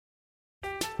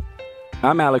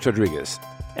I'm Alex Rodriguez.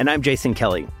 And I'm Jason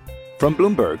Kelly. From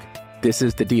Bloomberg, this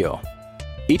is The Deal.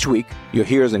 Each week, you'll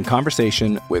hear us in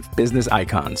conversation with business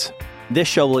icons. This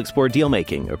show will explore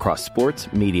deal-making across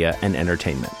sports, media, and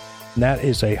entertainment. That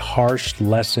is a harsh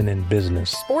lesson in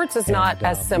business. Sports is not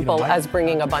as simple as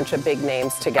bringing a bunch of big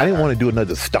names together. I didn't want to do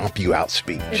another stomp you out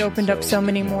speech. It opened up so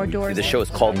many more doors. The show is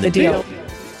called The Deal.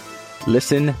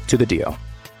 Listen to The Deal.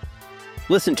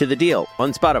 Listen to The Deal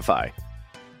on Spotify.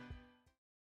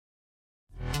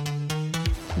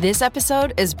 This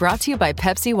episode is brought to you by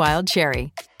Pepsi Wild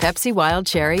Cherry. Pepsi Wild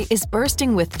Cherry is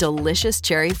bursting with delicious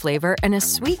cherry flavor and a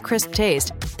sweet, crisp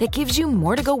taste that gives you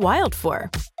more to go wild for.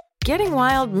 Getting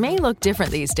wild may look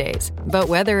different these days, but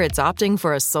whether it's opting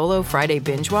for a solo Friday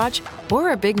binge watch or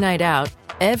a big night out,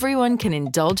 everyone can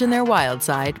indulge in their wild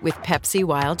side with Pepsi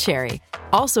Wild Cherry.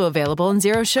 Also available in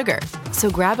Zero Sugar.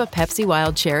 So grab a Pepsi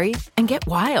Wild Cherry and get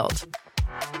wild.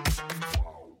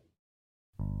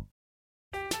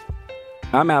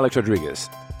 I'm Alex Rodriguez.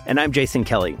 And I'm Jason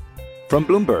Kelly. From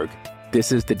Bloomberg,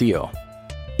 this is The Deal.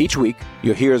 Each week,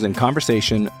 you'll hear us in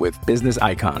conversation with business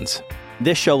icons.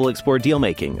 This show will explore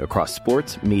deal-making across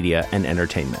sports, media, and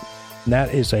entertainment.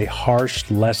 That is a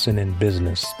harsh lesson in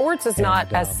business. Sports is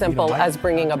not as simple as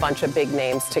bringing a bunch of big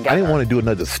names together. I didn't want to do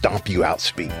another stomp you out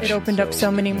speech. It opened up so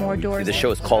many more doors. The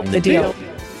show is called The Deal.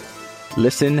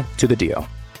 Listen to The Deal.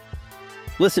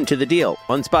 Listen to The Deal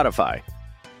on Spotify.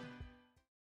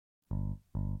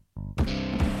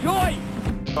 Yoy!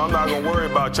 I'm not gonna worry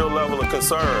about your level of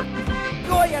concern.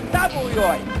 Yoy and double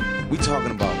yoy! We talking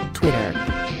about Twitter.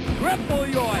 Triple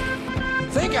yoy!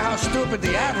 Think of how stupid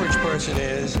the average person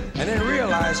is, and then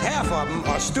realize half of them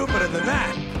are stupider than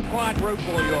that.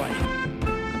 Quadruple yoy!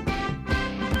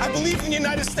 I believe in the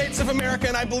United States of America,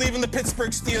 and I believe in the Pittsburgh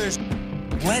Steelers.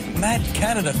 Let Matt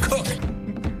Canada cook.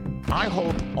 I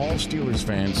hope all Steelers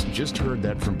fans just heard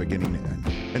that from beginning to end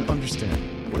and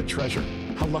understand what a treasure,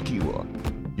 how lucky you are.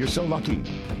 You're so lucky.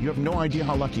 You have no idea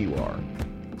how lucky you are.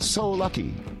 So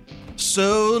lucky.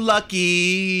 So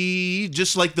lucky.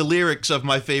 Just like the lyrics of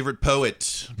my favorite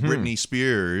poet, Britney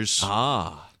Spears.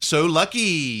 So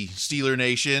lucky, Steeler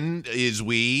Nation, is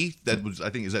we. That was, I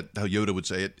think, is that how Yoda would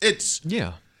say it? It's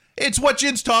what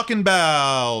Yinz talking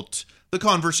about. The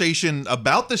conversation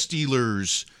about the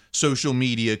Steelers, social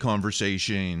media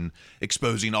conversation,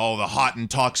 exposing all the hot and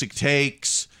toxic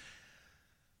takes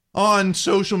on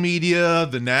social media,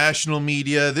 the national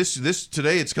media. This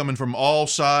today, it's coming from all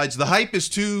sides. The hype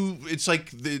is it's like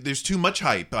there's too much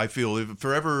hype, I feel. If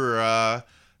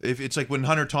it's like when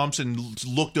Hunter Thompson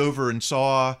looked over and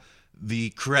saw the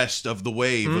crest of the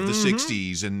wave of the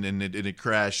 60s and it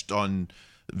crashed on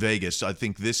Vegas. I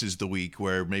think this is the week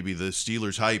where maybe the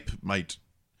Steelers hype might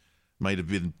have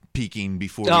been peaking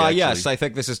before. Yes, I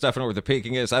think this is definitely where the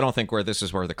peaking is. I don't think this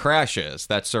is where the crash is.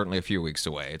 That's certainly a few weeks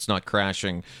away. It's not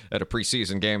crashing at a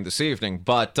preseason game this evening,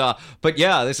 but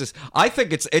yeah, this is. I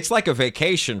think it's like a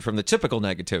vacation from the typical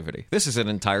negativity. This is an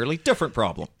entirely different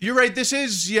problem. You're right. This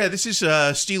is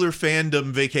Steeler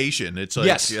fandom vacation. It's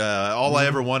like all I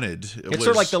ever wanted. It's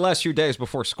sort of like the last few days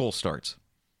before school starts.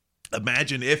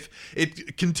 Imagine if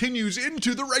it continues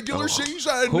into the regular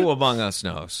season. Who among us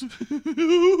knows?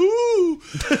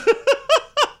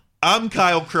 I'm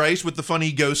Kyle Kreis with the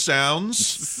funny ghost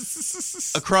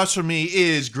sounds. Across from me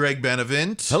is Greg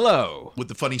Benevent. Hello. With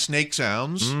the funny snake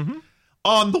sounds. Mm-hmm.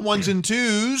 On the ones and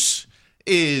twos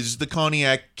is the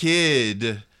Cognac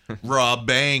Kid, Rob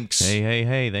Banks.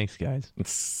 Hey. Thanks, guys.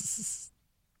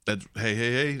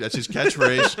 Hey. That's his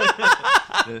catchphrase.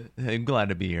 I'm glad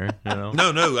to be here. No, I'm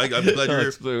glad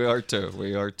you're here.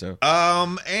 We are too.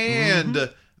 And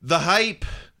the hype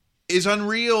is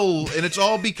unreal, and it's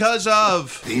all because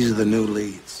of these are the new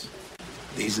leads.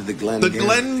 These are the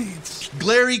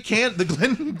Glengarry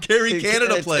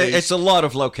Canada plays. It's a lot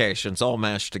of locations all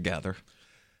mashed together.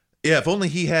 Yeah, if only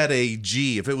he had a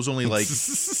G. If it was only like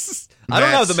I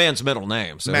don't know the man's middle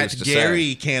name. So Matt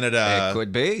Gary Canada. It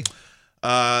could be.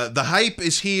 The hype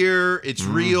is here. It's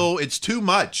real. It's too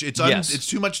much. It's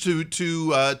too much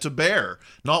to bear.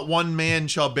 Not one man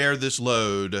shall bear this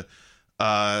load.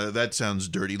 That sounds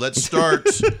dirty. Let's start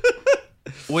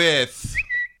with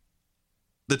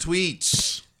the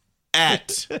tweets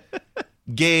at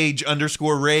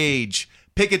Gage_Rage.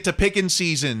 Pick it to pickin'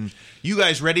 season. You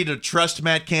guys ready to trust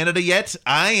Matt Canada yet?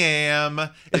 I am.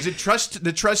 Is it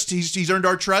the trust? He's earned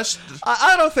our trust?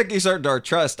 I don't think he's earned our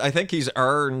trust. I think he's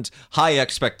earned high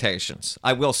expectations.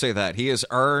 I will say that. He has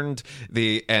earned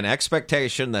an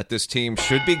expectation that this team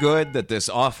should be good, that this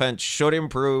offense should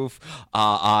improve.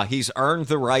 He's earned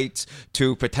the right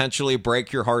to potentially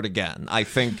break your heart again. I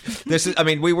think this is,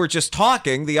 we were just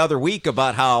talking the other week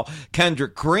about how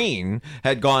Kendrick Green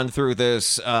had gone through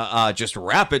this just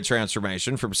rapid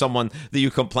transformation from someone that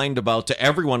you complained about to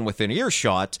everyone within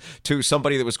earshot to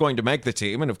somebody that was going to make the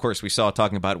team. And of course, we saw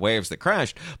talking about waves that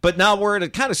crashed. But now we're at a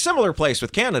kind of similar place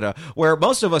with Canada, where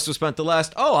most of us have spent the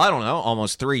last,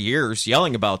 almost 3 years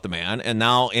yelling about the man. And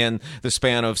now in the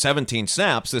span of 17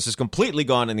 snaps, this has completely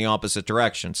gone in the opposite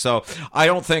direction. So I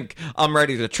don't think I'm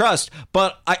ready to trust,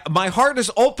 but my heart is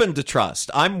open to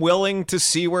trust. I'm willing to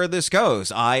see where this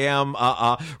goes. I am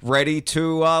ready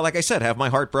to, like I said, have my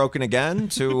heart broken again,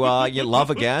 to love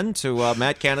again, to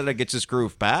Matt Canada gets his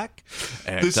groove back.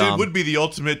 And, this would be the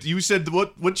ultimate. You said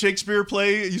what Shakespeare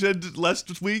play you said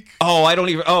last week? Oh, I don't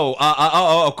even.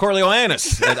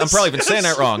 Coriolanus. I'm probably even saying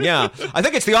that wrong. Yeah, I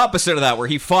think it's the opposite of that, where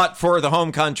he fought for the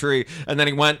home country and then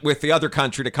he went with the other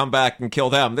country to come back and kill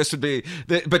them. This would be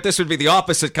the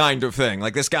opposite kind of thing.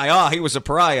 Like this guy, he was a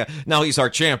pariah. Now he's our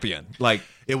champion. Like.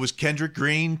 It was Kendrick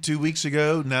Green 2 weeks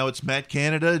ago. Now it's Matt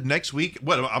Canada. Next week,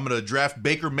 I'm going to draft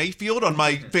Baker Mayfield on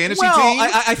my fantasy team?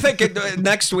 I think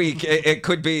next week it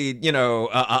could be,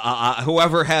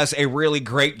 whoever has a really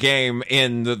great game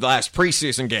in the last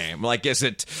preseason game. Like, is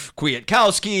it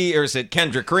Kwiatkowski or is it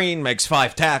Kendrick Green makes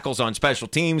 5 tackles on special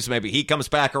teams? Maybe he comes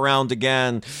back around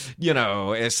again.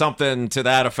 Is something to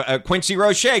that effect. Quincy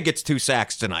Roche gets 2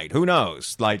 sacks tonight. Who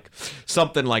knows? Like,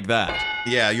 something like that.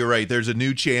 Yeah, you're right. There's a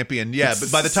new champion. Yeah,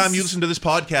 but by the time you listen to this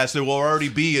podcast, there will already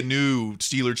be a new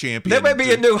Steeler champion. There may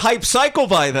be a new hype cycle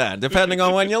by then, depending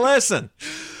on when you listen.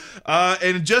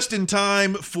 And just in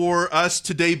time for us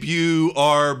to debut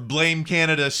our Blame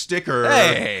Canada sticker.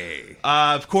 Hey.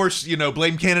 Of course,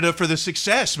 blame Canada for the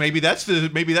success. Maybe that's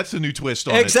the new twist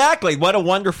on it. Exactly. What a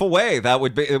wonderful way that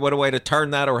would be. What a way to turn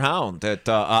that around. And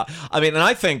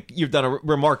I think you've done a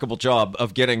remarkable job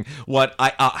of getting what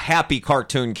a happy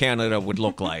cartoon Canada would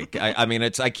look like.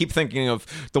 I keep thinking of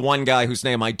the one guy whose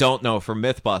name I don't know from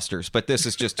MythBusters, but this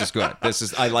is just as good.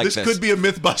 I like this. This could be a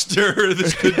MythBuster.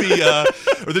 This could be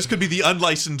this could be the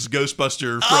unlicensed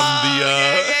Ghostbuster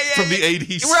from the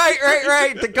 80s.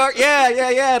 Right.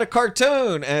 The cartoon.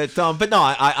 But no,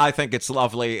 I think it's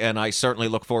lovely, and I certainly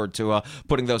look forward to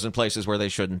putting those in places where they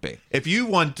shouldn't be. If you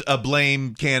want a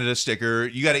Blame Canada sticker,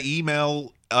 you got to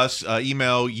email us.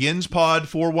 Email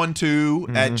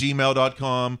yinzpod412 at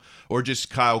gmail.com, or just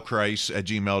Kyle Kreis at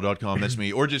gmail.com. That's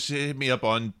me. Or just hit me up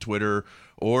on Twitter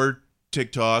or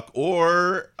TikTok,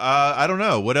 or I don't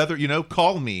know, what other,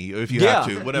 call me if you have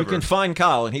to, whatever. You can find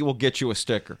Kyle and he will get you a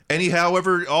sticker.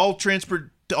 However, all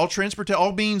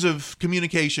means of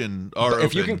communication are open.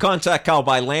 If you can contact Kyle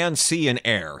by land, sea, and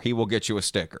air, he will get you a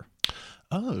sticker.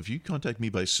 Oh, if you contact me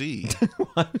by sea.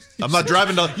 I'm not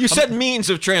driving to... You said means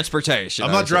of transportation.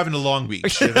 I'm not driving to Long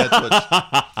Beach. If that's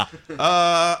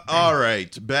what... all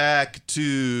right, back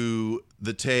to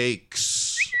the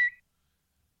takes.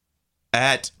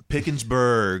 At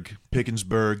Pickensburg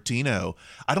Tino.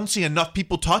 I don't see enough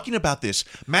people talking about this.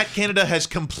 Matt Canada has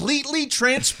completely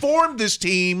transformed this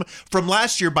team from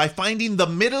last year by finding the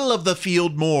middle of the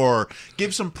field more.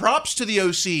 Give some props to the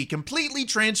OC. Completely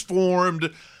transformed.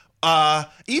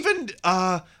 Someone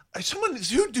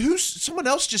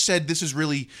else just said this is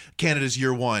really Canada's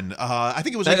year one. I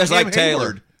think it was like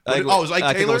Taylor. It was like Taylor?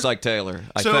 I think it was like Taylor.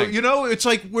 It's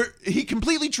like he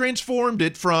completely transformed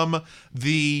it from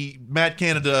the Matt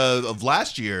Canada of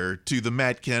last year to the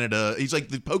Matt Canada. He's like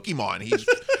the Pokemon. He's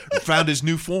found his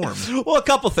new form. Well, a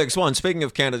couple things. One, speaking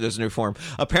of Canada's new form,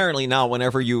 apparently now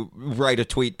whenever you write a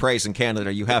tweet praising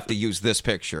Canada, you have to use this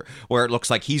picture where it looks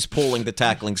like he's pulling the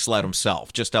tackling sled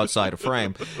himself just outside of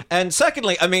frame. And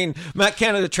secondly, Matt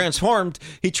Canada transformed.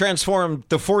 He transformed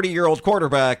the 40-year-old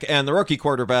quarterback and the rookie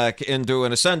quarterback into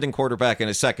an ascending quarterback in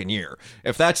his second year.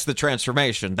 If that's the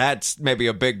transformation, that's maybe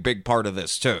a big part of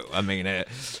this too. I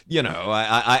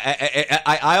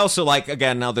also like,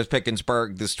 again, now there's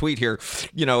Pickensburg, this tweet here,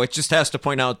 it just has to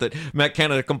point out that Matt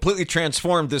Canada completely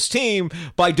transformed this team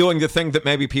by doing the thing that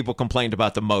maybe people complained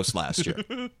about the most last year.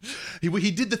 He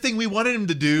did the thing we wanted him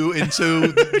to do, and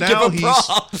so now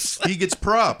he gets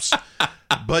props.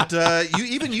 But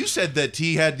you said that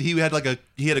he had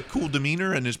he had a cool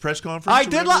demeanor in his press conference. I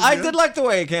did like the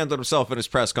way he handled himself in his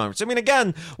press conference. I mean,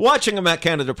 again, watching him at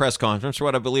Canada press conference for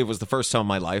what I believe was the first time in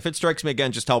my life, it strikes me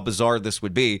again just how bizarre this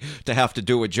would be to have to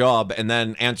do a job and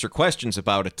then answer questions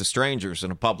about it to strangers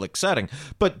in a public setting.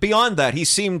 But beyond that, he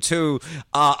seemed to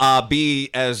be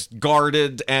as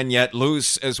guarded and yet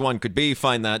loose as one could be.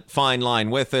 Find that fine line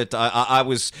with it. I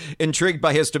was intrigued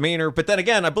by his demeanor, but then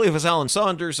again, I believe it was Alan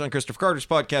Saunders on Christopher Carter's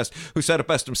podcast who said it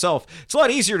best himself. It's a lot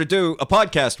easier to do a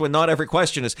podcast when not every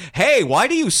question is, hey, why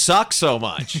do you suck so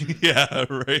much? Yeah,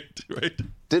 right.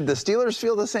 Did the Steelers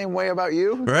feel the same way about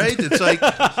you? Right? It's like,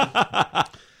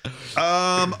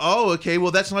 okay,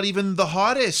 well, that's not even the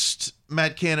hottest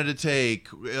Matt Canada take.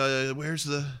 Where's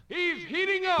the... He's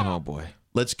heating up. Oh, boy.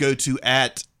 Let's go to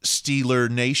at Steeler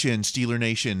Nation. Steeler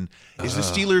Nation. Is the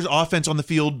Steelers' offense on the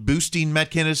field boosting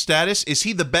Matt Canada's status? Is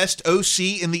he the best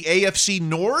OC in the AFC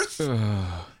North?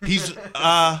 He's,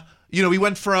 we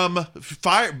went from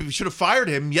we should have fired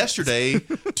him yesterday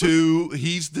to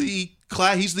he's the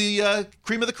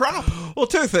cream of the crop. Well,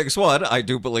 two things. One, I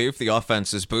do believe the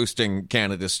offense is boosting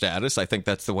Canada's status. I think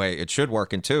that's the way it should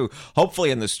work. And two,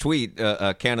 hopefully in this tweet,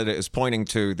 Canada is pointing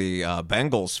to the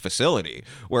Bengals facility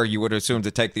where you would assume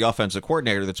to take the offensive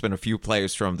coordinator that's been a few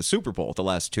plays from the Super Bowl the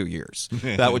last 2 years.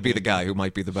 That would be the guy who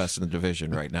might be the best in the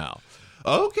division right now.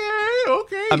 Okay.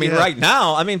 I mean, right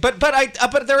now,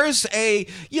 but there is a,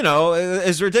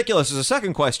 as ridiculous as the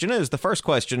second question is, the first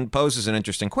question poses an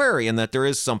interesting query in that there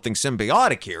is something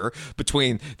symbiotic here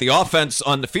between the offense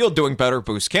on the field doing better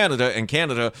boosts Canada and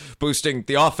Canada boosting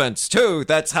the offense too.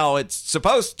 That's how it's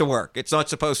supposed to work. It's not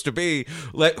supposed to be,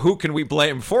 who can we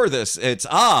blame for this? It's,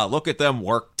 look at them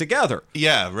work together.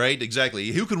 Yeah, right, exactly.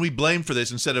 Who can we blame for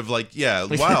this instead of wow,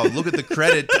 look at the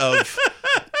credit of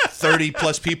 30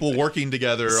 plus people working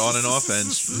together on an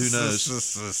offense. Who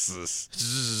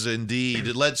knows? Indeed.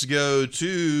 Let's go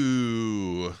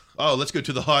to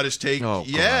the hottest take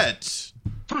yet.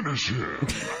 Finish him.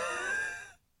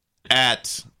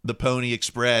 At the Pony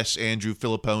Express, Andrew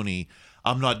Filipponi.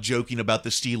 I'm not joking about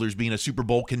the Steelers being a Super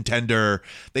Bowl contender.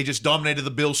 They just dominated the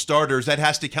Bills starters. That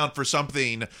has to count for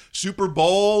something. Super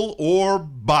Bowl or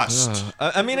bust.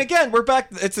 I mean, again, we're back.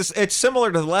 It's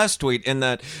similar to the last tweet in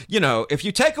that, if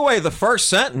you take away the first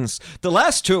sentence, the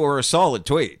last two are a solid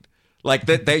tweet. Like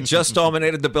that they just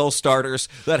dominated the Bills starters.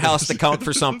 That has to count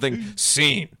for something.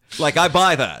 Scene. Like, I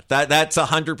buy that. That's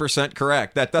 100%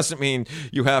 correct. That doesn't mean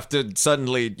you have to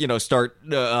suddenly, start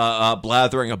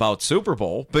blathering about Super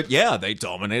Bowl. But yeah, they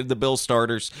dominated the Bills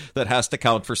starters. That has to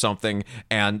count for something.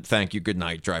 And thank you. Good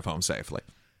night. Drive home safely.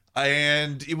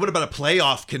 And what about a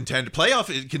playoff contender?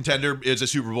 Playoff contender is a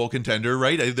Super Bowl contender,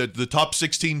 right? The top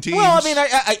 16 teams. Well, I mean,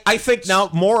 I think now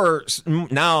more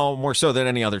so than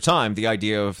any other time, the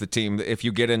idea of the team, if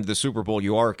you get into the Super Bowl,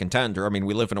 you are a contender. I mean,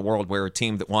 we live in a world where a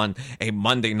team that won a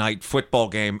Monday night football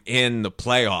game in the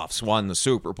playoffs won the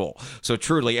Super Bowl. So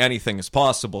truly anything is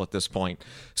possible at this point.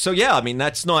 So yeah, I mean,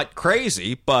 that's not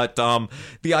crazy, but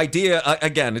the idea,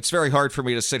 again, it's very hard for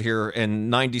me to sit here in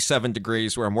 97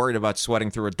 degrees where I'm worried about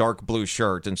sweating through a dark blue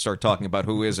shirt and start talking about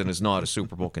who is and is not a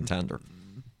Super Bowl contender.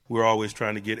 We're always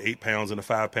trying to get 8 pounds in a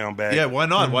 5-pound bag. Yeah, why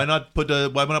not? Why not put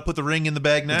the ring in the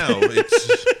bag now?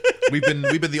 We've been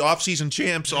the off-season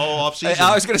champs all off-season.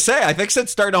 I was going to say, I think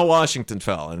since Darnell Washington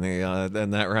fell in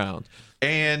that round.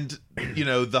 And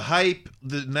the hype,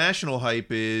 the national hype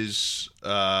is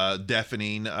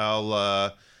deafening.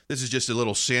 This is just a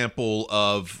little sample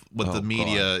of what the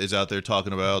media is out there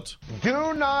talking about.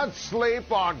 Do not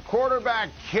sleep on quarterback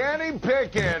Kenny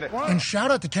Pickett. And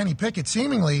shout out to Kenny Pickett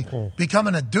seemingly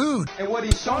becoming a dude. And what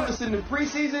he's shown us in the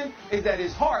preseason is that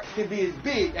his heart can be as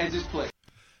big as his play.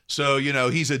 So,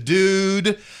 he's a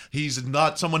dude. He's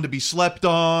not someone to be slept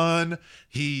on.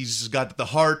 He's got the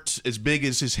heart as big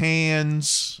as his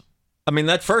hands. I mean,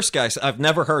 that first guy, I've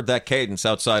never heard that cadence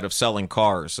outside of selling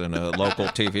cars in a local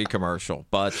TV commercial.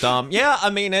 But, yeah,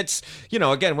 I mean, it's,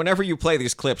 again, whenever you play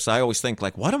these clips, I always think,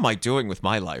 what am I doing with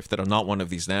my life that I'm not one of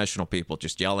these national people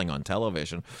just yelling on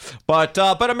television? But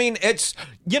I mean, it's,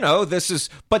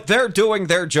 but they're doing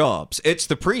their jobs. It's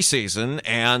the preseason,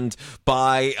 and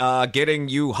by getting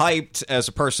you hyped as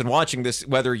a person watching this,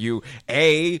 whether you,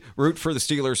 A, root for the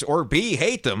Steelers, or B,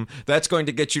 hate them, that's going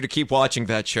to get you to keep watching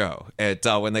that show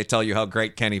when they tell you how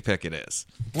great Kenny Pickett is.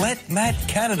 Let Matt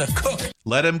Canada cook.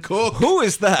 Let him cook. Who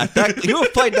is that? You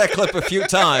have played that clip a few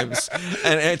times,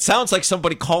 and it sounds like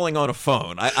somebody calling on a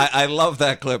phone. I love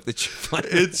that clip that you played.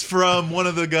 It's from one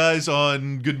of the guys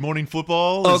on Good Morning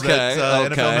Football. Is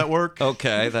that NFL Network?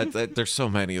 Okay, there's so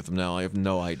many of them now. I have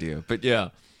no idea, but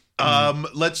yeah.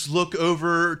 Let's look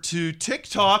over to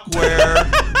TikTok where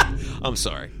I'm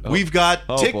sorry. We've got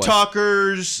boy.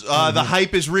 TikTokers. The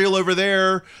hype is real over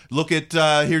there. Look at,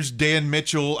 here's Dan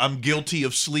Mitchell. I'm guilty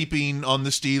of sleeping on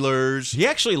the Steelers. He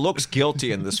actually looks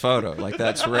guilty in this photo. Like,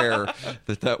 that's rare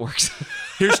that works.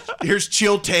 Here's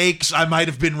chill takes. I might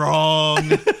have been wrong.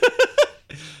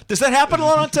 Does that happen a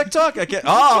lot on TikTok?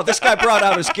 Oh, this guy brought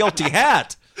out his guilty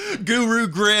hat. Guru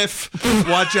Griff.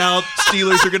 Watch out.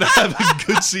 Steelers are going to have a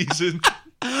good season.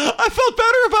 I felt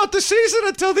better about the season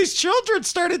until these children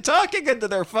started talking into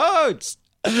their phones.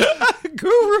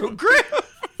 Guru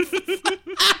Griff.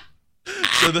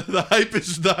 So the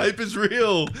hype is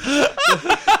real.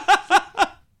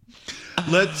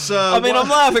 Let's. I'm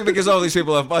laughing because all these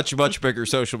people have much bigger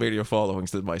social media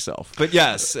followings than myself. But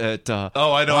yes, I know.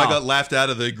 Wow. I got laughed out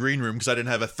of the green room because I didn't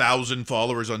have 1,000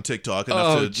 followers on TikTok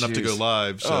enough to go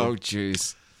live. So. Oh,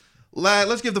 jeez.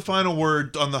 Let's give the final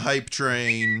word on the hype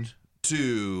train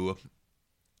to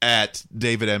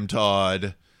 @David M.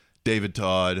 Todd. David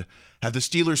Todd. Have the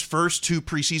Steelers' first 2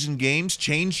 preseason games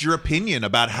changed your opinion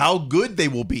about how good they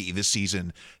will be this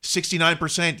season?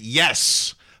 69%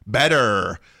 yes,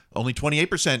 better. Only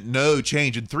 28% no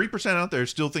change, and 3% out there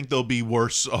still think they'll be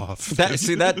worse off. That's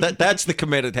the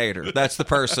committed hater. That's the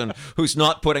person who's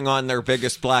not putting on their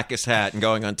biggest, blackest hat and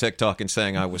going on TikTok and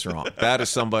saying I was wrong. That is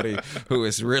somebody who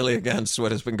is really against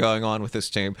what has been going on with this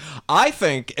team. I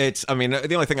think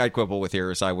the only thing I'd quibble with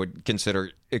here is I would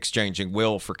consider exchanging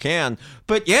Will for Can.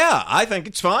 But yeah, I think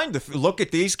it's fine to look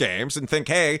at these games and think,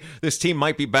 hey, this team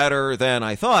might be better than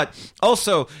I thought.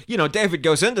 Also, David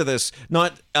goes into this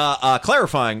not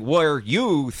clarifying where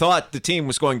you thought the team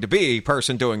was going to be,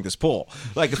 person doing this poll.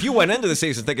 Like, if you went into the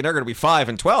season thinking they're going to be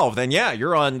 5-12, then yeah,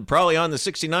 you're probably on the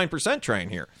 69% train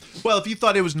here. Well, if you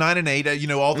thought it was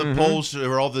 9-8, all the polls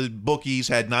or all the bookies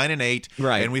had 9-8,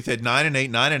 right? And we said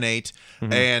 9-8,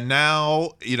 and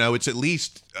now it's at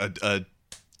least a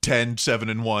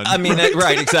 10-7-1. I mean,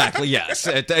 right? Exactly. Yes.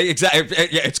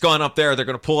 It's gone up there. They're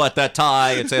going to pull at that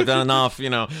tie. They've done enough,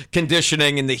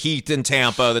 conditioning in the heat in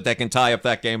Tampa that they can tie up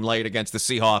that game late against the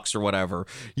Seahawks or whatever.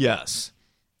 Yes.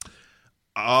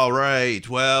 All right.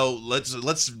 Well,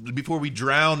 let's before we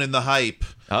drown in the hype.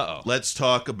 Let's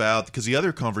talk about, because the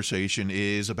other conversation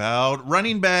is about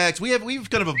running backs.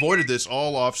 We've kind of avoided this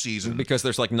all off season because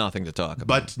there's like nothing to talk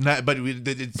about. But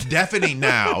it's deafening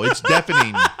now. It's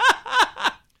deafening.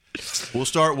 We'll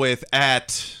start with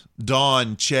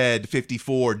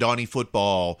 @DonChed54, Donnie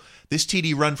Football. This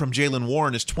TD run from Jaylen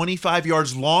Warren is 25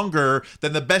 yards longer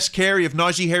than the best carry of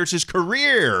Najee Harris's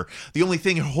career. The only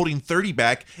thing holding 30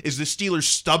 back is the Steelers'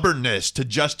 stubbornness to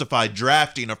justify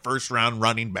drafting a first-round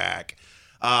running back.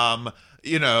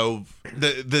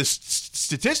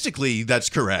 Statistically, that's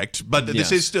correct, but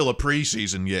this is still a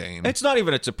preseason game. It's not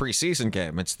even, it's a preseason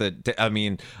game. It's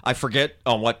I forget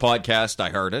on what podcast I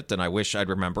heard it, and I wish I'd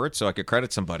remember it so I could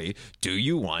credit somebody. Do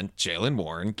you want Jaylen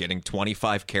Warren getting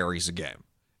 25 carries a game?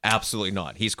 Absolutely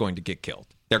not. He's going to get killed.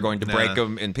 They're going to break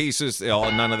him in pieces.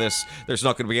 None of this. There's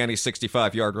not going to be any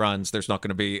 65-yard runs. There's not going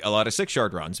to be a lot of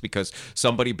 6-yard runs because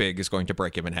somebody big is going to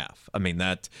break him in half. I mean,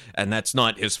 that's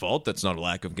not his fault. That's not a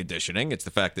lack of conditioning. It's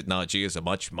the fact that Najee is a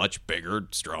much, much bigger,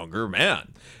 stronger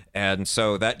man. And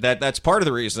so that's part of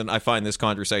the reason I find this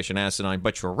conversation asinine.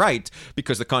 But you're right,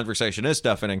 because the conversation is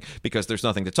deafening, because there's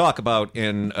nothing to talk about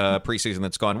in preseason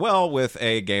that's gone well with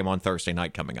a game on Thursday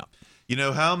night coming up.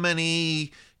 How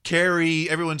many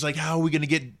everyone's like, how are we going to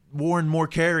get Warren more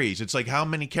carries? It's like, how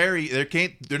many carries?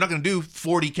 They're not going to do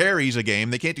 40 carries a game.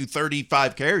 They can't do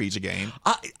 35 carries a game.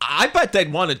 I bet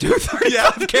they'd want to do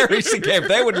 35 carries a game.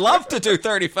 They would love to do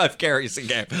 35 carries a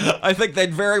game. I think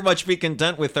they'd very much be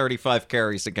content with 35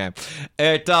 carries a game.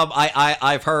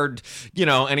 I've heard,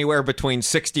 anywhere between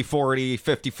 60-40,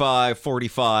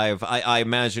 55-45. I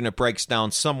imagine it breaks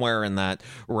down somewhere in that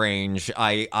range.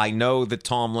 I know that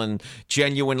Tomlin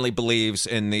genuinely believes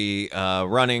in the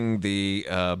running the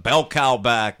bell cow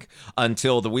back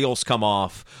until the wheels come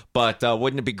off, but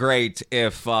wouldn't it be great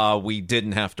if we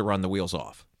didn't have to run the wheels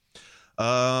off?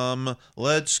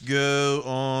 Let's go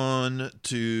on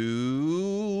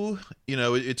to,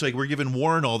 it's like we're giving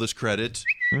Warren all this credit,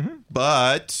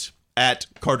 but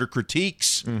 @Carter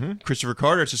Critiques, Christopher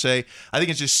Carter has to say, I think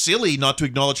it's just silly not to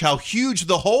acknowledge how huge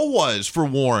the hole was for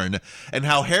Warren and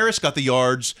how Harris got the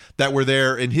yards that were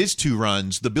there in his 2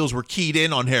 runs. The Bills were keyed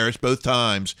in on Harris both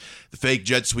times. The fake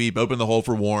jet sweep opened the hole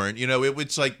for Warren.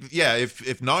 It's like,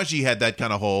 if Najee had that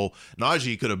kind of hole,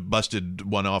 Najee could have busted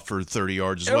one off for 30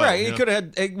 yards as well. Right, he would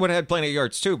have had plenty of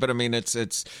yards too, but I mean, it's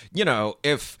if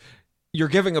you're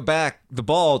giving a back the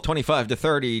ball 25 to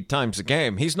 30 times a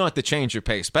game. He's not the change of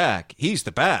pace back. He's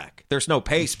the back. There's no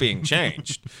pace being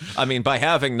changed. I mean, by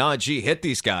having Najee hit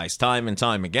these guys time and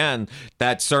time again,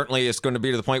 that certainly is going to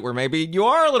be to the point where maybe you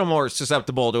are a little more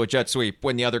susceptible to a jet sweep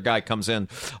when the other guy comes in.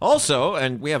 Also,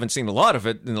 and we haven't seen a lot of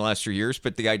it in the last few years,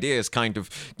 but the idea is kind of,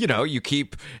 you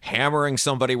keep hammering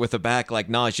somebody with a back like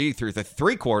Najee through the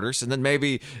 3 quarters, and then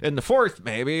maybe in the 4th,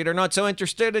 maybe they're not so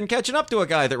interested in catching up to a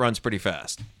guy that runs pretty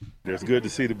fast. It's good to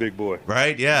see the big boy.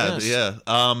 Right? Yeah, Yes.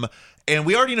 yeah. And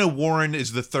we already know Warren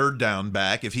is the 3rd down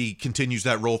back if he continues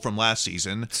that role from last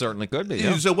season. Certainly could be.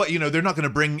 Yeah. So what? They're not going to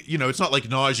bring. It's not like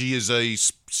Najee is a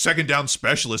 2nd down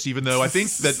specialist. Even though I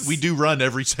think that we do run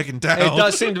every 2nd down. It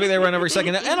does seem to be they run every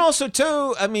 2nd down, and also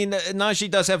too. I mean, Najee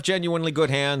does have genuinely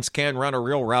good hands. Can run a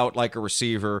real route like a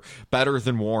receiver, better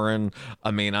than Warren.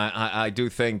 I mean, I do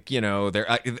think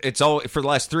it's all for the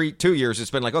last 2 years.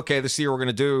 It's been like, okay, this year we're going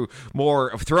to do more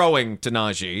of throwing to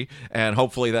Najee, and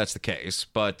hopefully that's the case.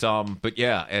 But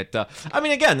yeah, I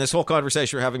mean, again, this whole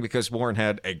conversation we're having because Warren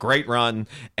had a great run,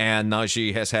 and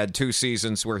Najee has had 2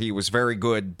 seasons where he was very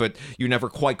good, but you never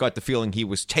quite got the feeling he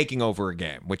was taking over a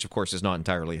game, which, of course, is not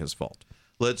entirely his fault.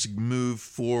 Let's move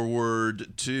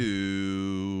forward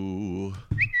to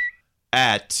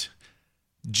at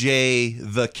J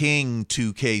the King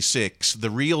 2K6, the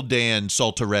real Dan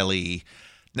Saltarelli.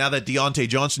 Now that Deontay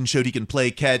Johnson showed he can play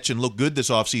catch and look good this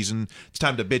offseason, it's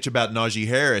time to bitch about Najee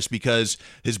Harris because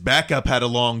his backup had a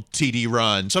long TD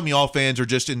run. Some of y'all fans are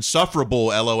just insufferable,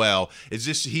 LOL.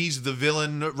 He's the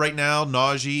villain right now,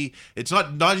 Najee? It's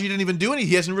not, Najee didn't even do anything.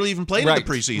 He hasn't really even played in the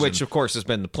preseason. Which, of course, has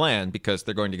been the plan because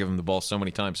they're going to give him the ball so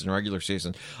many times in the regular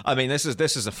season. I mean, this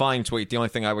is a fine tweet. The only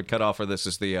thing I would cut off of this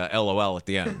is the LOL at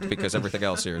the end because everything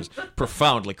else here is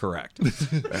profoundly correct.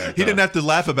 He didn't have to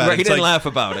laugh about it. He didn't laugh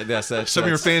about it. Yes, some of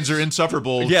your fans are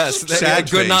insufferable. Yes. Sad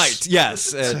good face. night.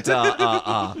 Yes.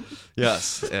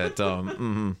 Yes.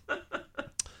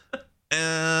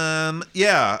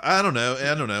 Yeah, I don't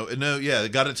know. No, yeah,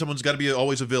 someone's got to be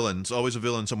always a villain. It's always a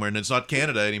villain somewhere, and it's not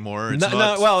Canada anymore. It's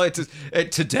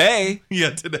it's today. Yeah,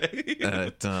 today.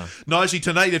 Najee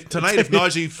tonight. If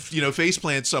Najee face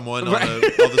plants someone, all of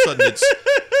a sudden it's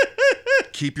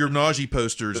keep your Najee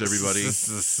posters, everybody.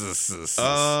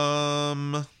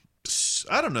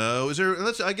 I don't know.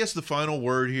 I guess the final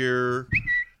word here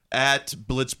at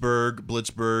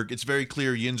Blitzberg. It's very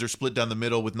clear Yinz are split down the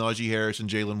middle with Najee Harris and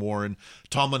Jalen Warren.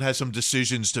 Tomlin has some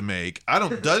decisions to make. I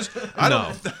don't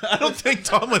think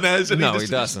Tomlin has any decisions. He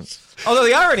doesn't. Although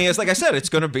the irony is, like I said, it's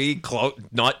going to be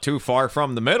not too far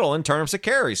from the middle in terms of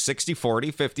carries.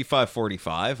 60-40,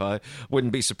 55-45. I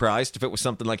wouldn't be surprised if it was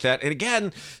something like that. And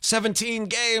again, 17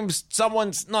 games,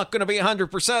 someone's not going to be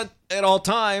 100% at all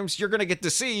times. You're going to get to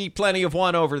see plenty of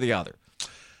one over the other.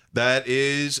 That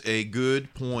is a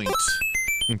good point.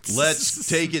 Let's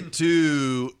take it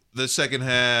to the second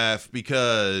half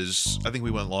because I think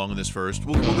we went long in this first.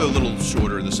 We'll go a little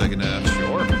shorter in the second half.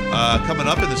 Sure. Coming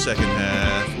up in the second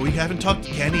half, we haven't talked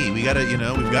to Kenny. I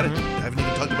haven't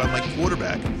even talked about my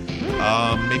quarterback.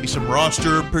 Maybe some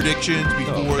roster predictions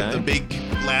before the big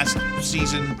last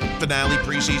season finale,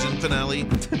 preseason finale.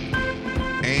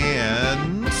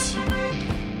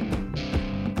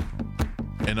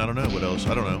 And I don't know what else.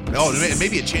 I don't know. Oh,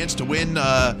 maybe a chance to win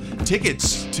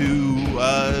tickets to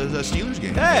a Steelers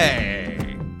game. Hey!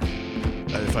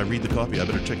 If I read the copy, I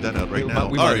better check that out right now.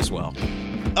 We might as well.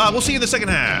 We'll see you in the second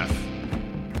half.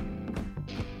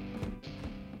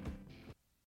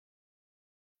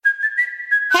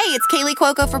 Hey, it's Kaylee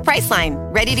Cuoco for Priceline.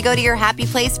 Ready to go to your happy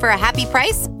place for a happy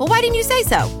price? Well, why didn't you say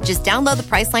so? Just download the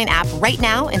Priceline app right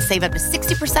now and save up to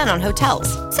 60% on hotels.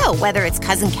 So whether it's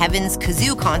Cousin Kevin's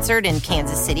Kazoo Concert in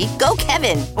Kansas City, go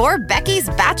Kevin, or Becky's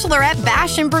Bachelorette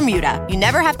Bash in Bermuda, you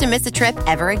never have to miss a trip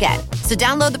ever again. So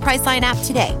download the Priceline app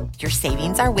today. Your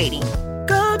savings are waiting.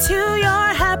 Go to your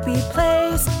happy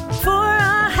place for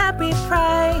a happy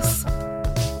price.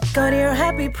 Go to your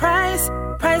happy price,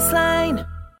 Priceline.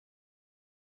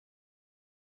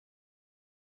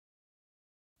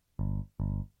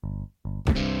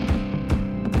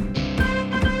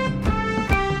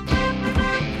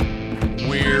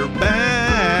 We're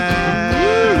back.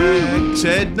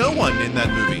 Said no one in that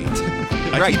movie.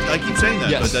 I keep saying that,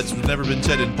 yes. But that's never been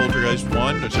said in Poltergeist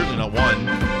 1, or certainly not 1.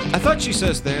 I thought she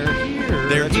says they're here.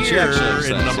 They're here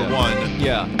in number 1.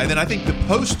 Yeah. And then I think the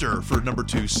poster for number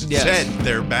 2 said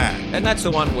they're back. And that's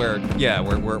the one where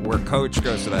Coach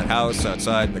goes to that house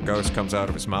outside and the ghost comes out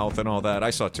of his mouth and all that. I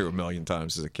saw 2 a million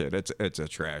times as a kid. It's a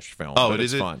trash film. Oh, but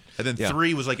it's is it? fun. And then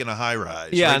 3 was like in a high rise.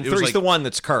 Yeah, right? and 3's the one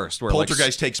that's cursed. Where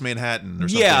Poltergeist takes Manhattan or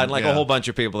something. Yeah, and a whole bunch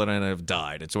of people that have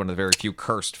died. It's one of the very few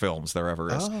cursed films there ever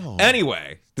is. Oh.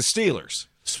 Anyway, the Steelers.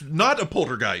 not a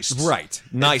poltergeist. Right.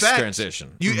 Nice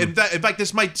transition. In fact,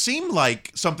 this might seem like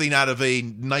something out of a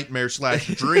nightmare /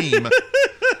 dream.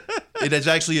 It is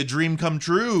actually a dream come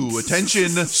true. Attention,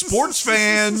 sports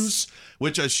fans.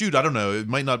 Which, I don't know. It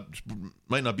might not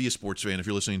be a sports fan if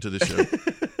you're listening to this show.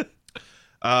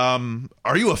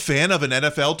 Are you a fan of an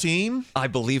NFL team? I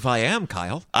believe I am,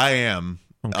 Kyle. I am.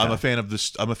 Okay. I'm a fan of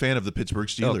the Pittsburgh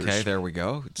Steelers. Okay, there we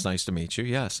go. It's nice to meet you.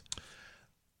 Yes.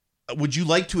 Would you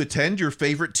like to attend your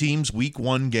favorite team's Week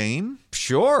 1 game?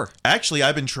 Sure. Actually,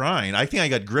 I've been trying. I think I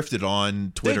got grifted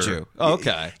on Twitter. Did you? Oh,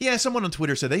 okay. Yeah, someone on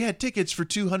Twitter said they had tickets for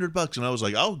 $200, and I was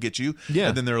like, "I'll get you." Yeah.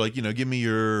 And then they're like, give me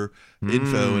your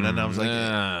info, and then I was like,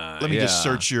 let me just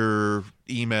search your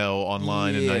email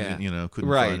online, and I,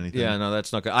 couldn't find anything. Yeah, no,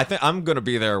 that's not good. I think I'm going to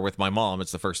be there with my mom.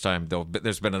 It's the first time though.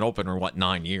 There's been an opener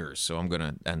 9 years, so I'm going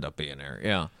to end up being there.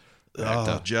 Yeah.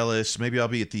 Oh, jealous. Maybe I'll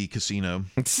be at the casino.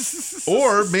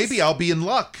 Or maybe I'll be in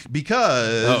luck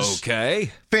because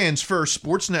Fans First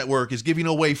Sports Network is giving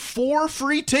away 4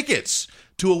 free tickets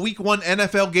to a Week 1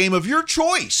 NFL game of your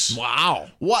choice.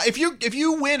 Wow. Why? If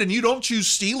you win and you don't choose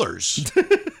Steelers.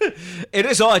 It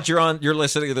is odd you're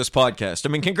listening to this podcast. I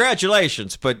mean,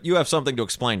 congratulations, but you have something to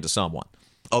explain to someone.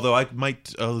 Although I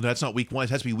might, that's not Week 1. It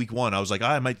has to be Week 1. I was like,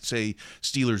 I might say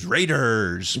Steelers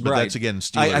Raiders, but that's again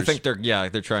Steelers. I think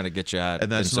they're trying to get you at, and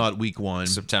that's not Week 1.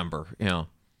 September. Yeah.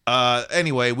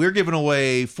 Anyway, we're giving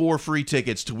away 4 free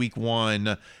tickets to Week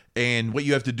 1, and what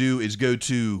you have to do is go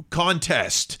to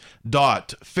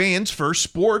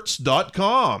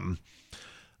contest.fansfirstsports.com.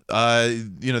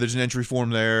 There's an entry form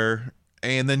there,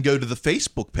 and then go to the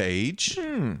Facebook page,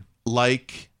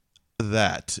 like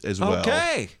that as well.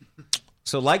 Okay.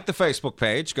 So like the Facebook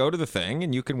page, go to the thing,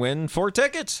 and you can win 4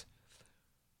 tickets.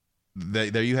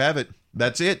 There you have it.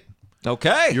 That's it.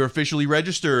 Okay. You're officially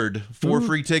registered. 4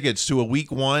 free tickets to a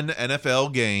Week 1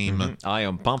 NFL game. Mm-hmm. I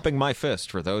am pumping my fist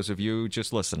for those of you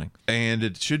just listening. And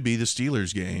it should be the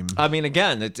Steelers game. I mean,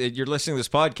 again, you're listening to this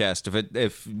podcast.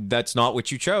 If that's not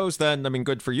what you chose, then, I mean,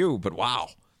 good for you, but wow.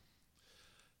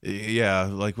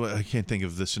 Yeah, I can't think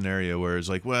of the scenario where it's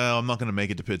like, well, I'm not going to make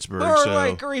it to Pittsburgh.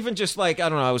 Or even just I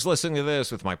don't know, I was listening to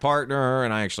this with my partner,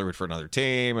 and I actually root for another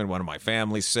team, and one of my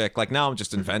family's sick. Now I'm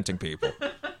just inventing people.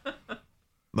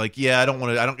 I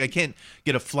can't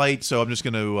get a flight, so I'm just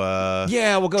going to we'll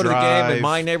go drive. to the game in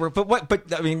my neighborhood.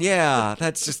 But I mean, yeah,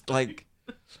 that's just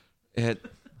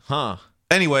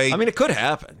Anyway. I mean, it could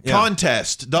happen. Yeah.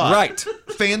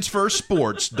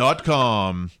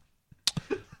 Contest.fansfirstsports.com.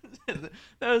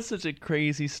 That was such a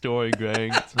crazy story,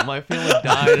 Greg. My family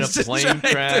died in a plane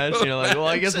crash.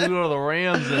 I guess we'll go to the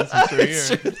Rams since we're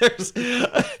here.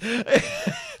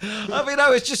 I mean, I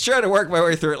was just trying to work my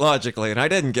way through it logically, and I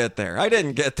didn't get there.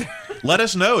 Let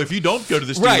us know if you don't go to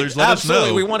the Steelers. Right, let absolutely. us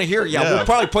know. We want to hear you. Yeah. We'll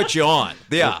probably put you on.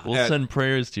 Yeah, we'll send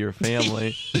prayers to your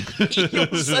family.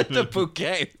 You'll send a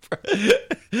bouquet.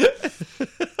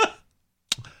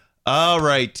 All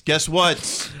right. Guess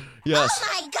what? Yes.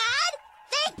 Oh my God!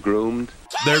 Groomed.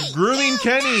 They're grooming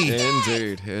Kenny.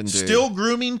 Indeed. Still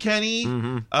grooming Kenny.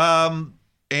 Mm-hmm.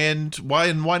 And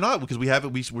why not? Because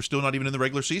we're still not even in the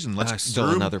regular season. Let's still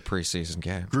another preseason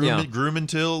game. Groom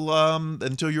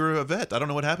until you're a vet. I don't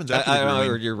know what happens after the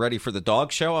grooming. Or you're ready for the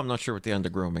dog show. I'm not sure what the end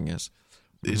of grooming is.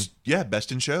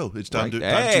 Best in show. It's time to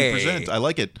present. I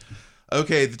like it.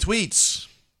 Okay, the tweets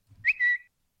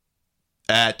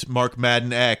at Mark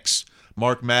Madden X.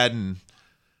 Mark Madden.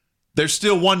 There's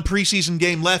still one preseason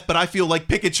game left, but I feel like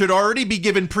Pickett should already be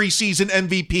given preseason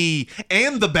MVP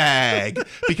and the bag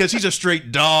because he's a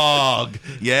straight dog.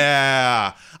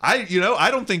 Yeah.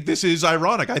 I don't think this is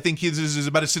ironic. I think this is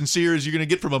about as sincere as you're going to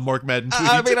get from a Mark Madden tweet.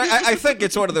 I mean, I think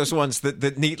it's one of those ones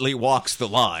that neatly walks the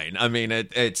line. I mean,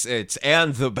 it's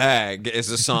and the bag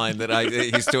is a sign that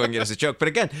he's doing it as a joke. But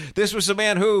again, this was a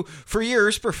man who, for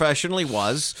years, professionally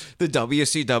was the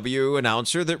WCW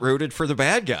announcer that rooted for the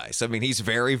bad guys. I mean, he's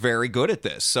very, very good at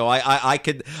this. So I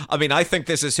think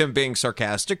this is him being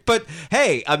sarcastic. But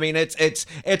hey, I mean, it's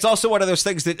also one of those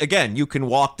things that, again, you can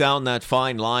walk down that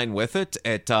fine line with it.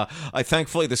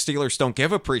 Thankfully the Steelers don't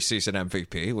give a preseason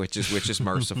MVP, which is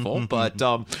merciful. But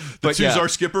the Tuzar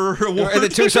Skipper Award. The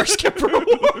Tuzar Skipper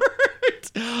Award.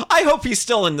 I hope he's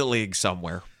still in the league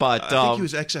somewhere. But I think he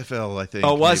was XFL. I think.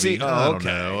 Oh, was maybe. he? Oh, I don't okay.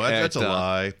 know. That's a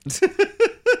lie.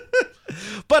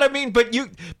 But I mean, but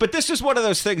this is one of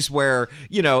those things where,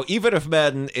 even if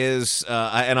Madden is,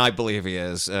 and I believe he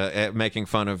is, making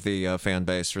fun of the fan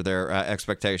base for their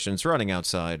expectations running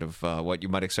outside of what you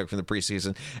might expect from the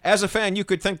preseason, as a fan, you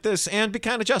could think this and be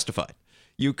kind of justified.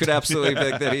 You could absolutely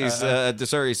think that he's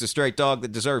a straight dog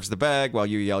that deserves the bag, while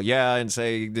you yell yeah and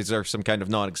say he deserves some kind of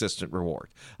non-existent reward.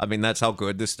 I mean, that's how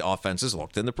good this offense has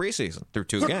looked in the preseason through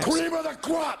 2 games. Cream of the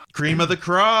crop. Cream of the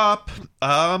crop.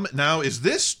 Now, is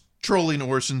this trolling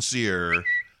or sincere?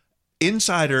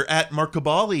 Insider at Mark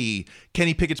Cabali,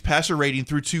 Kenny Pickett's passer rating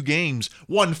through 2 games,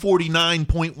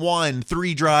 149.1,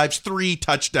 3 drives, 3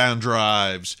 touchdown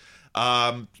drives.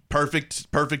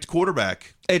 Perfect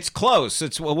quarterback. It's close.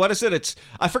 It's what is it?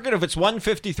 I forget if it's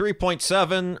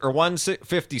 153.7 or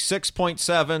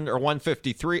 156.7 or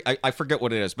 153. I forget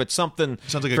what it is, but something.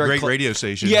 Sounds like a great radio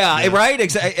station. Yeah, right.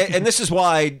 Exactly. And this is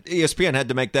why ESPN had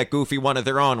to make that goofy one of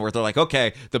their own, where they're like,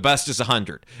 okay, the best is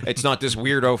 100. It's not this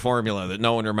weirdo formula that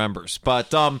no one remembers.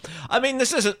 But I mean,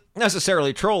 this isn't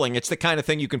necessarily trolling. It's the kind of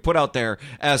thing you can put out there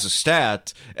as a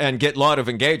stat and get a lot of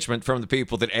engagement from the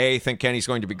people that A, think Kenny's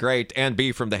going to be great, and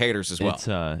B, from the haters as well.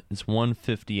 It's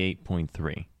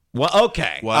 158.3. Well,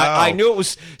 okay. Wow. I knew it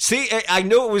was. See, I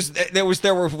knew it was. There was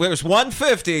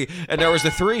 150, and there was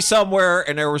a 3 somewhere,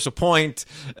 and there was a point,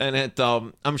 and it.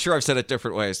 I'm sure I've said it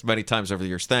different ways many times over the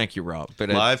years. Thank you, Rob. But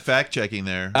live fact checking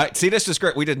there. See, this is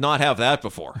great. We did not have that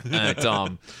before.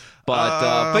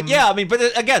 But yeah, I mean,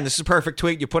 but again, this is a perfect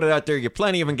tweet. You put it out there, you get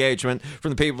plenty of engagement from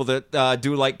the people that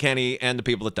do like Kenny and the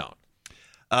people that don't.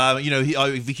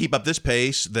 If you keep up this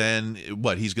pace, then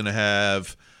what? He's going to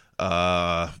have,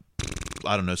 I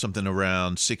don't know, something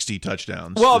around 60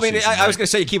 touchdowns. Well, I mean, I was going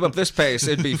to say, you keep up this pace,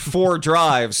 it'd be 4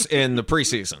 drives in the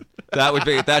preseason.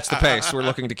 That's the pace we're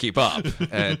looking to keep up.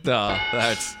 And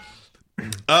that's.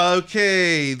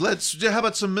 Okay, how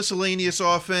about some miscellaneous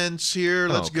offense here?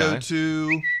 Let's go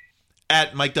to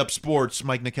at Mic'd Up Sports,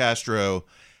 Mike Nicastro.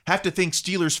 Have to think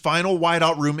Steelers' final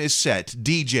wideout room is set.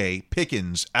 DJ,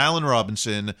 Pickens, Allen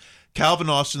Robinson, Calvin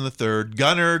Austin III,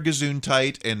 Gunnar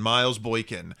Gesundheit, and Miles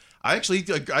Boykin. I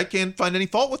can't find any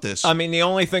fault with this. I mean, the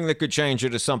only thing that could change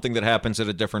it is something that happens at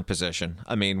a different position.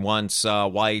 I mean, once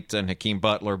White and Hakeem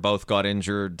Butler both got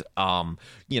injured,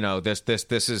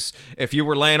 this is, if you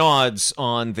were laying odds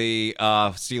on the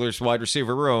Steelers wide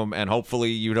receiver room, and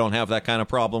hopefully you don't have that kind of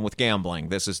problem with gambling,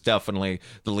 this is definitely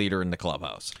the leader in the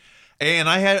clubhouse. And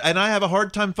I have a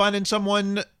hard time finding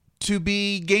someone to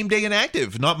be game day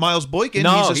inactive. Not Miles Boykin.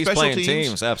 No, he's playing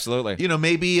teams. Absolutely.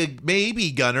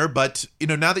 Maybe Gunner, but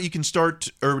now that you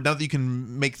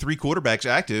can make 3 quarterbacks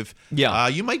active,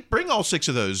 you might bring all 6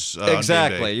 of those.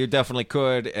 Exactly, you definitely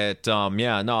could. I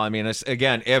mean,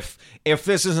 if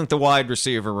this isn't the wide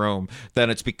receiver room, then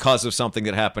it's because of something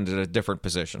that happened at a different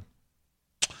position.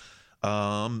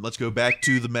 Let's go back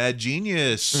to the Mad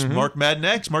Genius, Mark Madden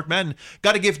X. Mark Madden,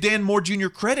 got to give Dan Moore Jr.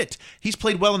 credit. He's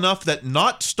played well enough that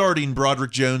not starting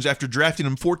Broderick Jones after drafting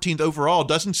him 14th overall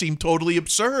doesn't seem totally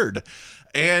absurd.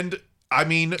 And I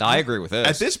mean, I agree with this.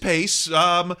 At this pace,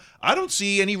 I don't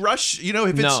see any rush.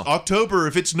 If it's October,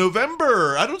 if it's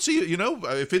November, I don't see.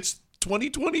 If it's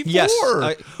 2024. Yes.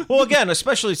 Well, again,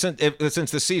 especially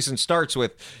since the season starts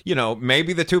with,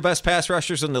 maybe the 2 best pass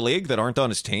rushers in the league that aren't on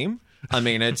his team. I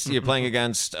mean, you're playing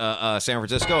against San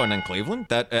Francisco and then Cleveland.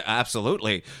 That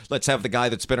absolutely. Let's have the guy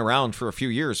that's been around for a few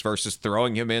years versus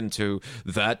throwing him into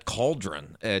that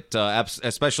cauldron.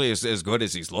 Especially as good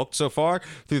as he's looked so far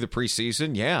through the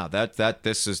preseason. Yeah,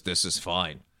 this is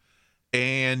fine.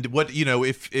 And what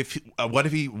if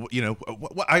he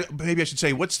maybe I should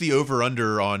say, what's the over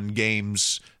under on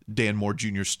games Dan Moore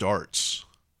Jr. starts?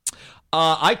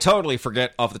 I totally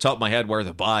forget off the top of my head where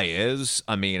the bye is.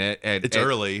 I mean, it's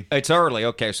early. It's early.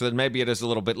 Okay, so then maybe it is a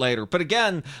little bit later. But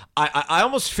again, I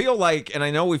almost feel like, and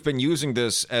I know we've been using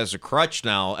this as a crutch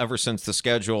now ever since the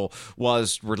schedule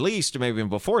was released, maybe even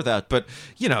before that. But,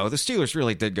 the Steelers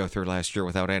really did go through last year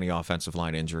without any offensive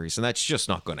line injuries, and that's just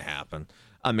not going to happen.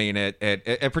 I mean, it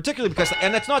particularly because,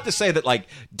 and that's not to say that, like,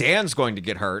 Dan's going to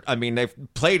get hurt. I mean, they've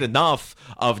played enough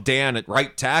of Dan at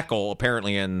right tackle,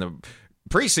 apparently, in the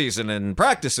preseason and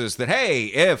practices that, hey,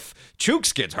 if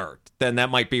Chooks gets hurt, then that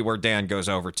might be where Dan goes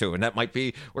over to, and that might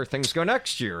be where things go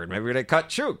next year, and maybe they cut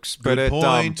Chooks. Good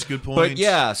point. But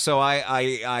yeah, so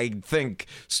I think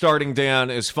starting Dan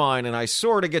is fine, and I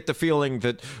sort of get the feeling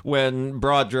that when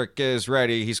Broderick is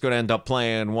ready, he's going to end up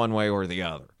playing one way or the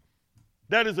other.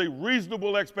 That is a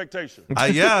reasonable expectation. I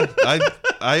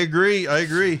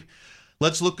agree.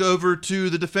 Let's look over to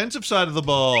the defensive side of the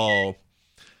ball.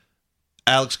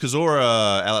 Alex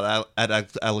Kozora.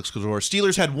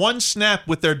 Steelers had 1 snap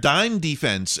with their dime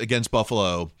defense against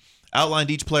Buffalo.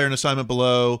 Outlined each player in assignment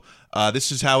below.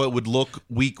 This is how it would look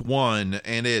week 1.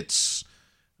 And it's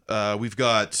we've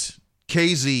got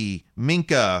KZ,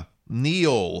 Minka,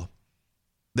 Neal.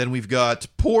 Then we've got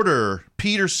Porter,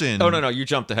 Peterson. Oh, no, you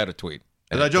jumped ahead a tweet.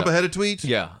 Did I jump ahead of tweets?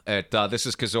 Yeah. This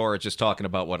is Kazora just talking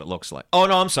about what it looks like. Oh,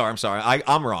 no, I'm sorry.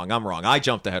 I'm wrong. I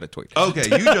jumped ahead of tweet. Okay,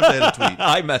 you jumped ahead of tweet.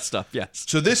 I messed up, yes.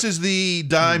 So this is the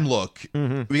dime look.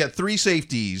 We got 3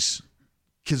 safeties.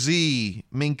 Kazee,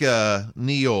 Minka,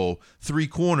 Neal, 3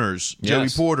 corners, Joey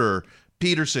Porter,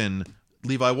 Peterson,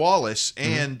 Levi Wallace,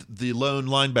 and the lone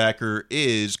linebacker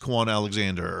is Quan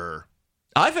Alexander.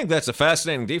 I think that's a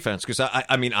fascinating defense because,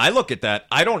 I mean, I look at that.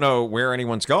 I don't know where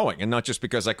anyone's going, and not just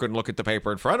because I couldn't look at the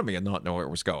paper in front of me and not know where it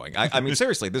was going. I mean,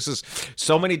 seriously, this is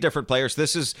so many different players.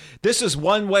 This is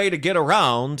one way to get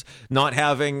around not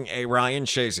having a Ryan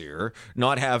Shazier,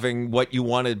 not having what you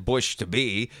wanted Bush to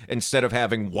be, instead of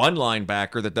having one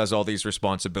linebacker that does all these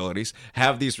responsibilities,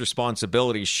 have these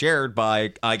responsibilities shared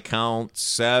by, I count,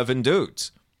 7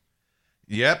 dudes.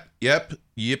 Yep.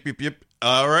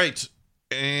 All right.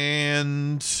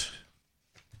 And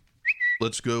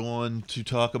let's go on to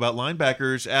talk about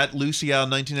linebackers at Luciao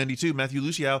 1992. Matthew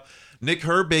Luciao. Nick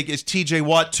Herbig is TJ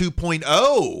Watt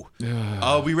 2.0.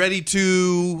 Are we ready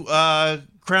to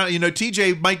crown?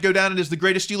 TJ might go down as the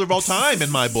greatest Steeler of all time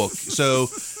in my book. So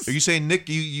are you saying, Nick,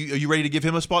 are you ready to give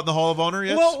him a spot in the Hall of Honor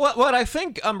yet? Well, what I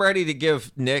think I'm ready to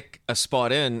give Nick a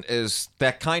spot in is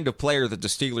that kind of player that the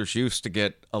Steelers used to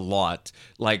get a lot.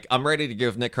 Like, I'm ready to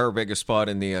give Nick Herbig a spot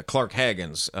in the Clark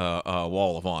Haggans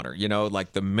Wall of Honor.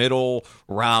 Like the middle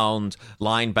round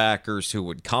linebackers who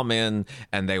would come in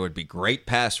and they would be great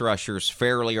pass rushers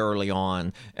fairly early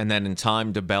on, and then in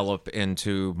time develop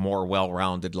into more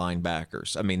well-rounded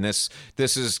linebackers. I mean, this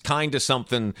is kind of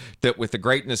something that, with the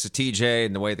greatness of TJ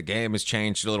and the way the game has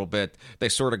changed a little bit, they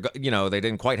sort of, they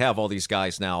didn't quite have all these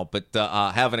guys now, but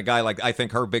having a guy like, I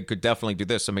think Herbig could definitely do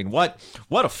this. I mean, what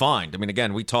a find. I mean,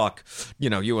 again, we talk,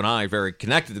 you and I very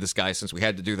connected to this guy since we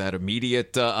had to do that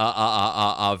immediate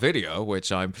video,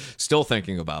 which I'm still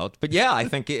thinking about. But yeah, I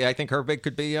think Herbig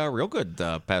could be a real good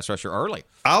pass rusher early.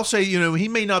 I'll say, he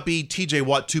may not be TJ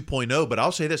Watt 2.0, but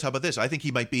I'll say this. How about this? I think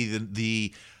he might be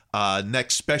the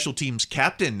next special teams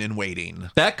captain in waiting.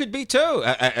 That could be too.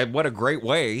 What a great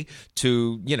way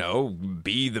to,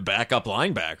 be the backup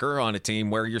linebacker on a team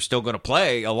where you're still going to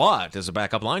play a lot as a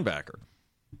backup linebacker.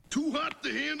 Too hot to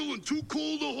handle and too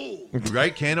cold to hold.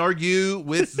 Right, can't argue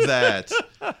with that.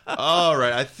 All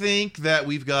right, I think that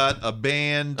we've got a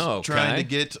band trying to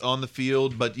get on the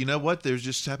field, but you know what? There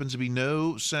just happens to be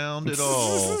no sound at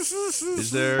all.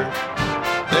 Is there?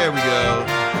 There we go.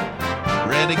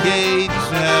 Renegades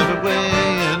have a way,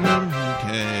 and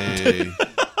okay.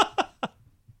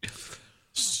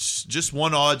 Just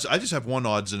one odds. I just have one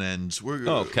odds and ends.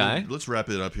 Let's wrap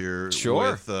it up here.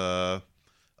 Sure. With,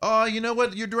 you know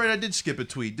what? You're right. I did skip a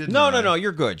tweet, didn't I? No.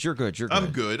 You're good. I'm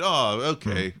good. Oh,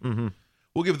 okay. Mm-hmm.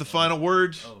 We'll give the final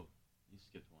word. Oh, you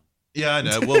skipped one. Yeah, I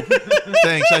know. Well,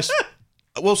 thanks.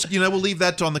 We'll leave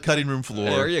that on the cutting room floor.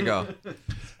 There you go.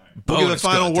 We'll give the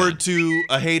final word to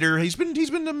a hater. He's been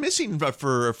missing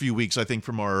for a few weeks, I think,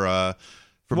 from our I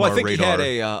think radar.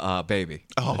 He had a baby.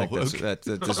 Oh, that's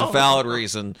a valid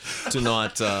reason to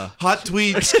not. Hot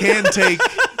tweets can take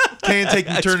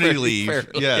maternity leave. Fair,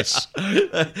 yes,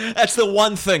 yeah. That's the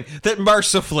one thing that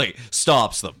mercifully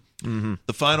stops them. Mm-hmm.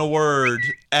 The final word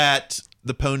at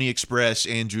the Pony Express.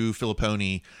 Andrew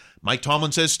Filipponi. Mike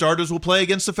Tomlin says starters will play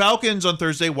against the Falcons on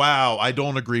Thursday. Wow, I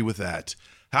don't agree with that.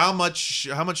 How much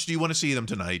do you want to see them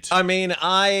tonight? I mean,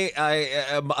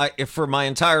 I for my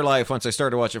entire life, once I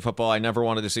started watching football, I never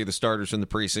wanted to see the starters in the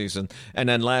preseason. And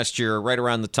then last year, right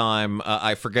around the time,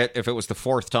 I forget if it was the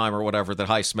 4th time or whatever that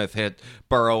Highsmith hit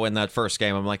Burrow in that first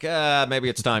game. I'm like, maybe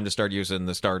it's time to start using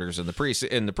the starters in the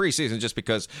preseason, just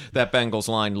because that Bengals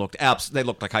line looked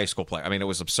like high school play. I mean, it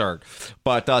was absurd.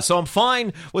 But so I'm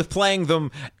fine with playing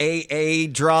them a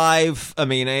drive. I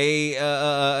mean,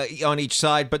 on each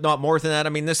side, but not more than that. I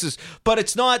mean, but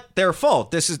it's not their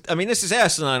fault. This is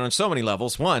asinine on so many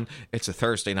levels. One, it's a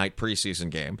Thursday night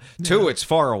preseason game. Yeah. 2, it's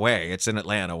far away. It's in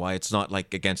Atlanta. Why it's not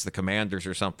like against the Commanders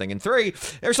or something. And 3,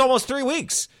 there's almost 3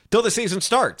 weeks till the season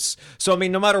starts. So, I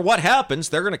mean, no matter what happens,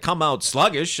 they're going to come out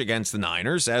sluggish against the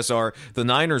Niners, as are the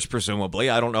Niners, presumably.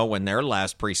 I don't know when their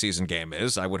last preseason game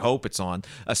is. I would hope it's on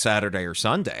a Saturday or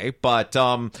Sunday. But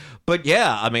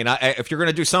yeah, I mean, if you're going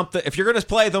to do something, if you're going to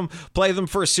play them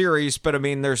for a series. But I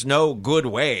mean, there's no good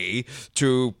way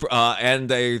to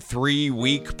end a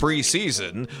 3-week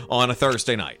preseason on a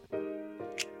Thursday night.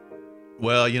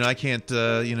 Well, I can't,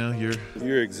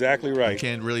 You're exactly right. I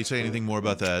can't really say anything more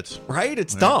about that. Right?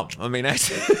 It's dumb. I mean,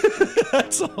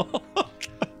 that's all.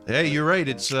 Hey, you're right.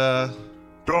 It's,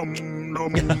 Dum, dum,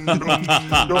 dum,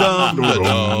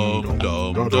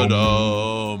 dum,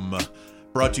 dum.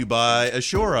 Brought to you by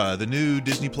Ashura, the new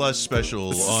Disney Plus special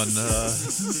on,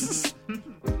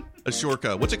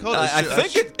 Ashoka. What's it called? I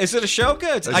think is it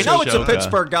Ashoka? I know it's a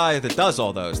Pittsburgh guy that does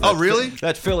all those. Really?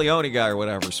 That Filioni guy or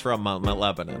whatever is from Mount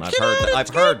Lebanon. I've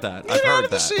heard that. Get out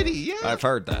of the city. Yeah. I've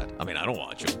heard that. I mean, I don't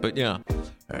watch it, but yeah.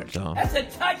 That's a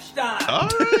touchdown. All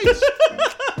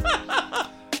right.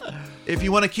 If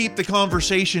you want to keep the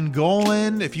conversation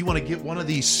going, if you want to get one of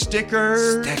these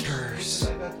stickers.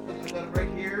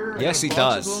 Yes, he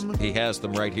does. He has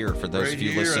them right here for those of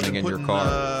you listening in your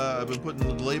car. I've been putting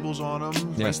the labels on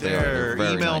them. Yes, right there.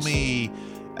 Email nice. me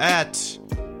at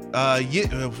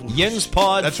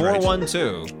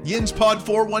Yinzpod412.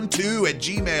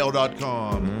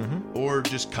 Yinzpod412@gmail.com. Or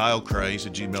just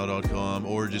KyleKreis@gmail.com.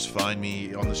 Or just find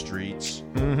me on the streets.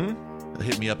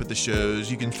 Hit me up at the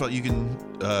shows. You can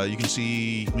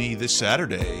see me this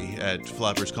Saturday at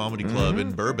Flappers Comedy Club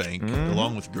in Burbank,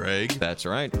 along with Greg. That's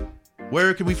right.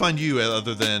 Where can we find you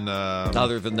other than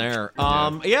there?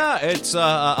 It's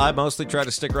I mostly try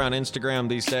to stick around Instagram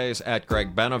these days at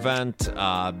Greg Benevent.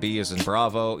 B is in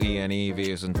Bravo, ENE,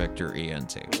 V is in Victor,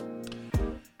 ENT.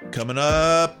 Coming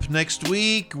up next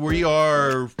week, we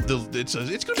are it's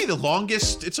going to be the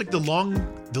longest. It's like the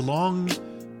long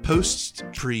post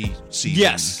pre-season.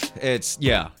 Yes, This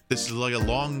is like a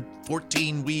long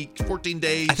 14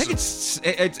 days. I think it's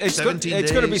going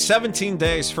to be 17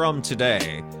 days from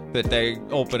today that they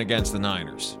open against the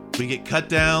Niners. We get cut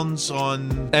downs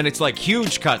on... And it's like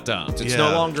huge cut downs. It's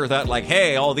no longer that like,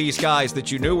 hey, all these guys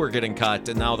that you knew were getting cut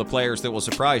and now the players that will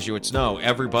surprise you. It's no,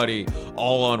 everybody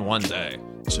all on one day.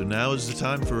 So now is the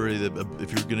time for, if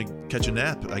you're going to catch a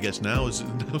nap, I guess now's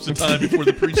the time before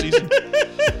the preseason.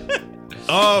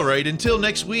 All right, until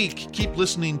next week, keep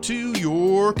listening to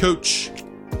your coach.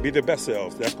 Be their best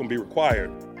selves. That's going to be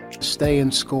required. Stay in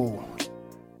school.